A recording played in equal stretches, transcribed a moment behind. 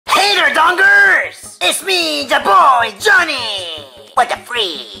there, Dongers! It's me, the boy, Johnny! What the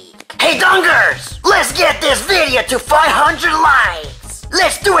freak? Hey, Dongers! Let's get this video to 500 likes!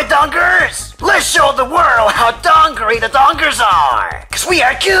 Let's do it, Dongers! Let's show the world how dongery the Dongers are! Cause we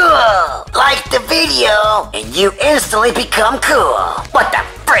are cool! Like the video, and you instantly become cool! What the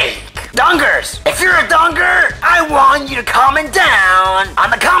freak? Dongers, if you're a donger, I want you to comment down on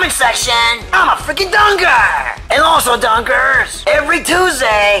the comment section, I'm a freaking donger! And also, Dongers, every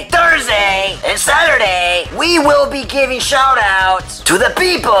Tuesday, Thursday, and Saturday, we will be giving shout-outs to the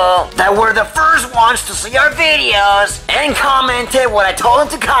people that were the first ones to see our videos and commented what I told them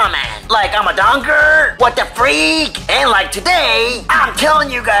to comment. Like, I'm a donger, what the freak, and like today, I'm telling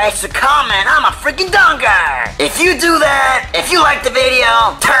you guys to comment, I'm a freaking donger! If you do that, if you like the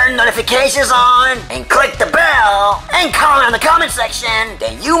video, turn notifications on, and click the bell, and comment in the comment section,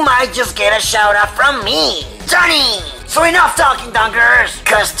 then you might just get a shout out from me, Johnny! So enough talking, Dongers,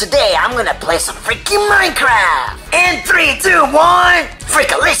 cause today I'm gonna play some freaking Minecraft! In 3, 2, 1,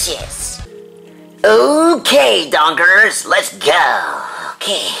 Freakalicious! Okay, Dongers, let's go!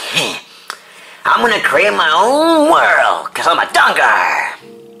 Okay, I'm gonna create my own world, cause I'm a donger!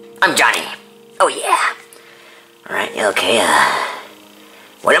 I'm Johnny. Oh yeah. Alright, okay,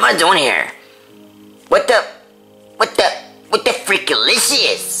 what am I doing here? What the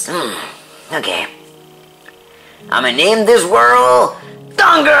freakalicious? Okay. I'm gonna name this world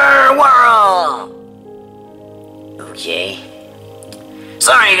Donger World! Okay.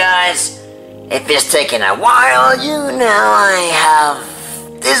 Sorry guys, if it's taking a while, you know I have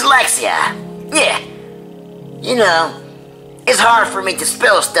dyslexia. Yeah. You know, it's hard for me to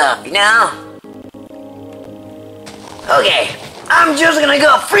spell stuff, you know? Okay. I'm just gonna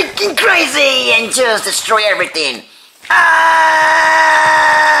go freaking crazy and just destroy everything.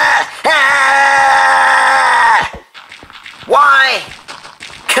 Why?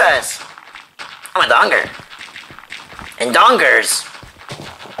 Cause I'm a donger. And dongers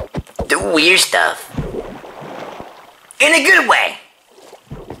do weird stuff. In a good way.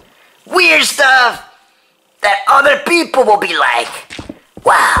 Weird stuff that other people will be like,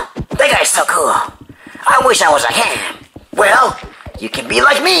 wow, that guy's so cool. I wish I was like him. Well, you can be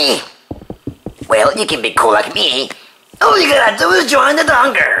like me. Well, you can be cool like me. All you gotta do is join the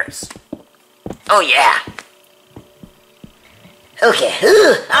Dongers. Oh yeah. Okay,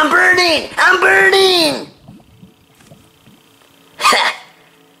 I'm burning! I'm burning!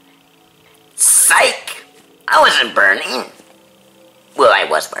 Psych! I wasn't burning. Well, I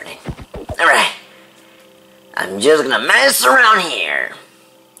was burning. Alright. I'm just gonna mess around here.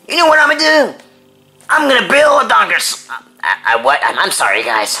 You know what I'm gonna do? I'm gonna build a Dongers. What? I'm sorry,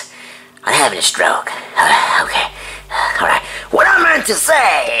 guys. I'm having a stroke. Okay. Alright. What I meant to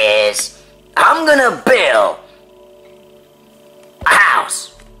say is, I'm gonna build a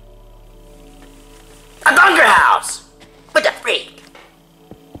house. A Donger house. What the freak?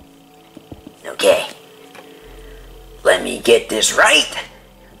 Okay. Let me get this right.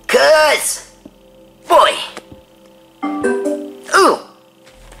 Cause, boy. Ooh.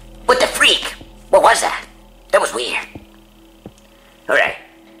 What the freak? What was that? That was weird. Alright.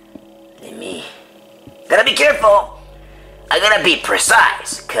 Gotta be careful. I gotta be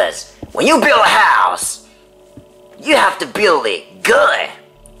precise, cause when you build a house, you have to build it good.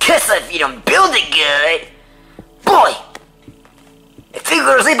 Cause if you don't build it good, boy, if you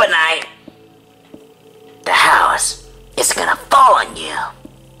go to sleep at night, the house is gonna fall on you.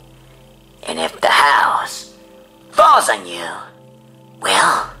 And if the house falls on you,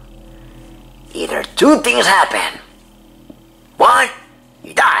 well, either two things happen. One,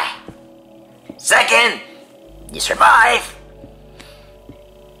 you die. Second, you survive.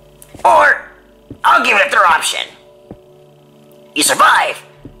 Or, I'll give it a third option. You survive,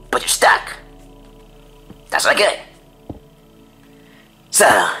 but you're stuck. That's not good. So,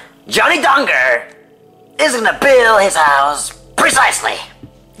 Johnny Donger is gonna build his house precisely.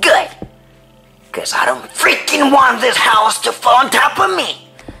 Good. Cause I don't freaking want this house to fall on top of me.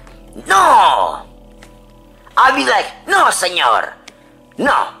 No! I'll be like, no, senor.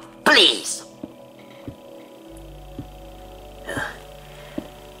 No, please.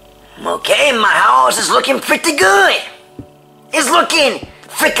 Okay, my house is looking pretty good. It's looking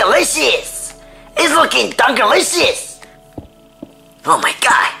freakalicious. It's looking dongerlicious. Oh my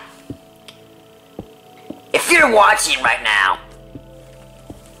god. If you're watching right now,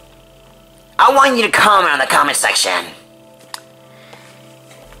 I want you to comment on the comment section.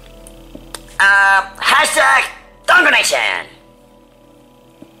 Hashtag DongerNation.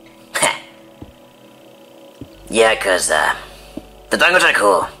 Yeah, cause the Dongers are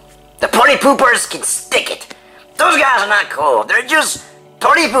cool. The party poopers can stick it. Those guys are not cool. They're just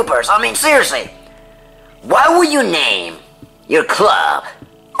Party poopers, I mean, seriously. Why would you name your club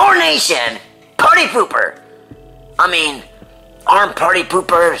or nation Party Pooper? I mean, aren't party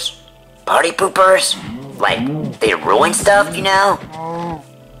poopers party poopers? Like, they ruin stuff, you know?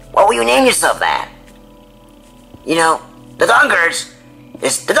 Why would you name yourself that? You know, the Dunkers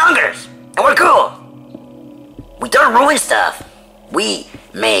is the Dunkers, and we're cool. We don't ruin stuff. We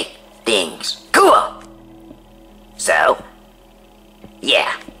make things cool. So,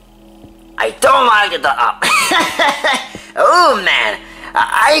 yeah. I don't like the oh man,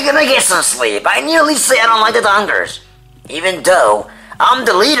 I gonna get some sleep. I nearly say I don't like the Dunkers, even though I'm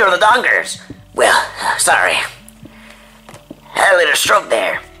the leader of the Dunkers. Well, sorry. Had a little stroke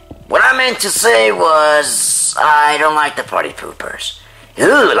there. What I meant to say was, I don't like the party poopers.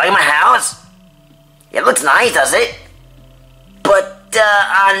 Ooh, like my house? It looks nice, does it? But,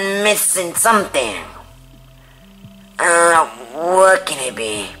 I'm missing something. What can it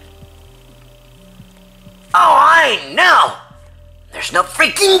be? Oh, I know! There's no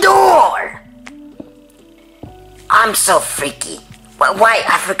freaking door! I'm so freaky. Why,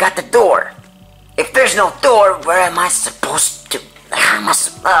 I forgot the door. If there's no door, where am I supposed to... How am I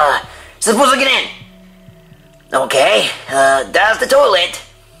supposed to get in? Okay, that's the toilet.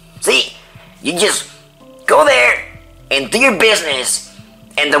 See, you just go there and do your business,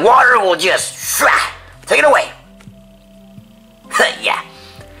 and the water will just take it away. Yeah.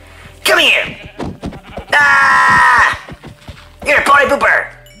 Come here. Ah! You're a party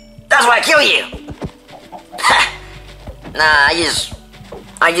pooper. That's why I kill you. Nah,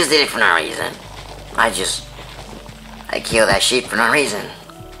 I just did it for no reason. I killed that sheep for no reason.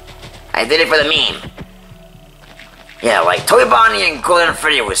 I did it for the meme. Yeah, like Toy Bonnie and Golden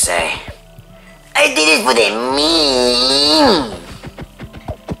Freddy would say. I did it for the meme.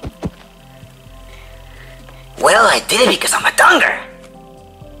 Well, I did it because I'm a Dunker.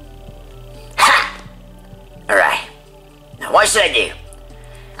 Ha! Alright. Now what should I do?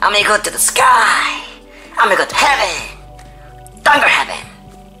 I'm gonna go to the sky. I'm gonna go to heaven. Dunker heaven.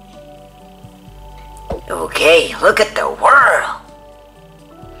 Okay, look at the world.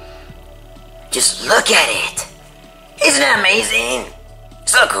 Just look at it. Isn't it amazing?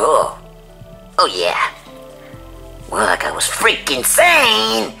 So cool. Oh yeah. Well, like I was freaking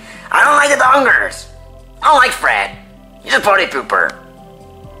saying, I don't like the Dunkers. I don't like Fred. He's a party pooper.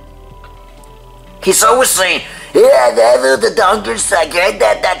 He's always saying, yeah, the Dunkers suck.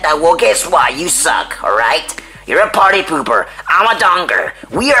 Well, guess what? You suck, alright? You're a party pooper. I'm a Dunker.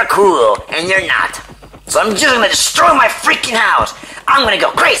 We are cool, and you're not. So I'm just gonna destroy my freaking house. I'm gonna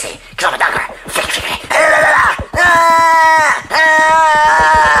go crazy, because I'm a Dunker.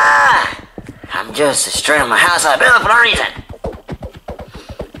 I'm just destroying my house I built for no reason.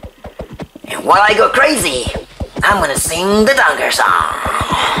 And while I go crazy, I'm gonna sing the Dunker song.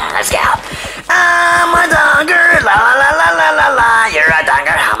 Let's go. I'm a Dunker, la la la la la la la. You're a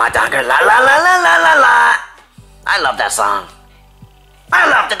Dunker, I'm a Dunker, la la la la la la la. I love that song. I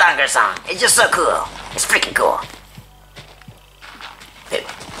love the Dunker song. It's just so cool. It's freaking cool.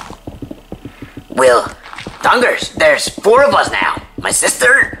 Well, Dunkers, there's 4 of us now. My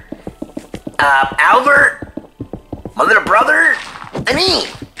sister, Albert, my little brother, and me.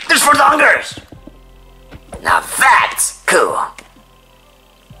 There's 4 Dunkers. Now that's cool.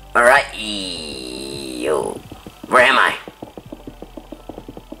 Alright, yo. Where am I?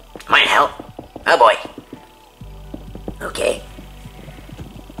 Am I in hell? Oh boy. Okay.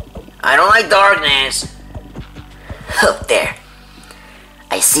 I don't like darkness. Up there.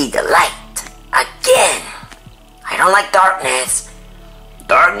 I see the light. Again. I don't like darkness.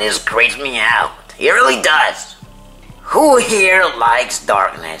 Darkness creeps me out. It really does. Who here likes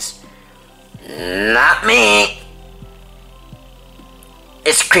darkness? Not me.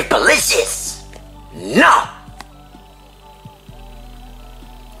 It's creepalicious. No.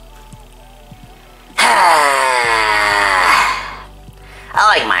 I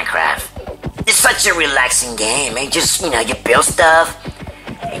like Minecraft. It's such a relaxing game. And just, you build stuff,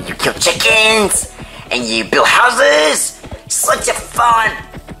 and you kill chickens, and you build houses. Such a fun,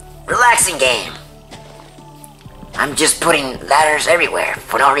 relaxing game. I'm just putting ladders everywhere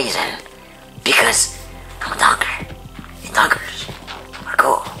for no reason. Because I'm a Dunker. And Dunkers are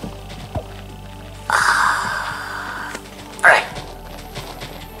cool. Alright.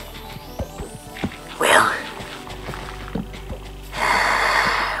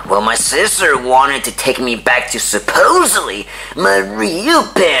 Well, my sister wanted to take me back to supposedly my real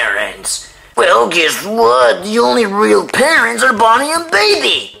parents. Well, guess what? The only real parents are Bonnie and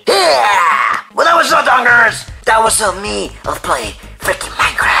Baby. Yeah! Well, that was so Dunkers. That was so me of playing freaking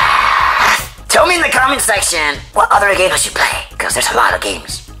Minecraft. Tell me in the comment section what other games I should play, because there's a lot of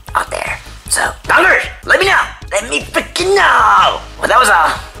games out there. So, Dongers, let me know. Let me freaking know. Well, that was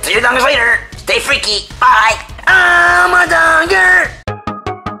all. See you Dongers later. Stay freaky. Bye. I'm a Donger.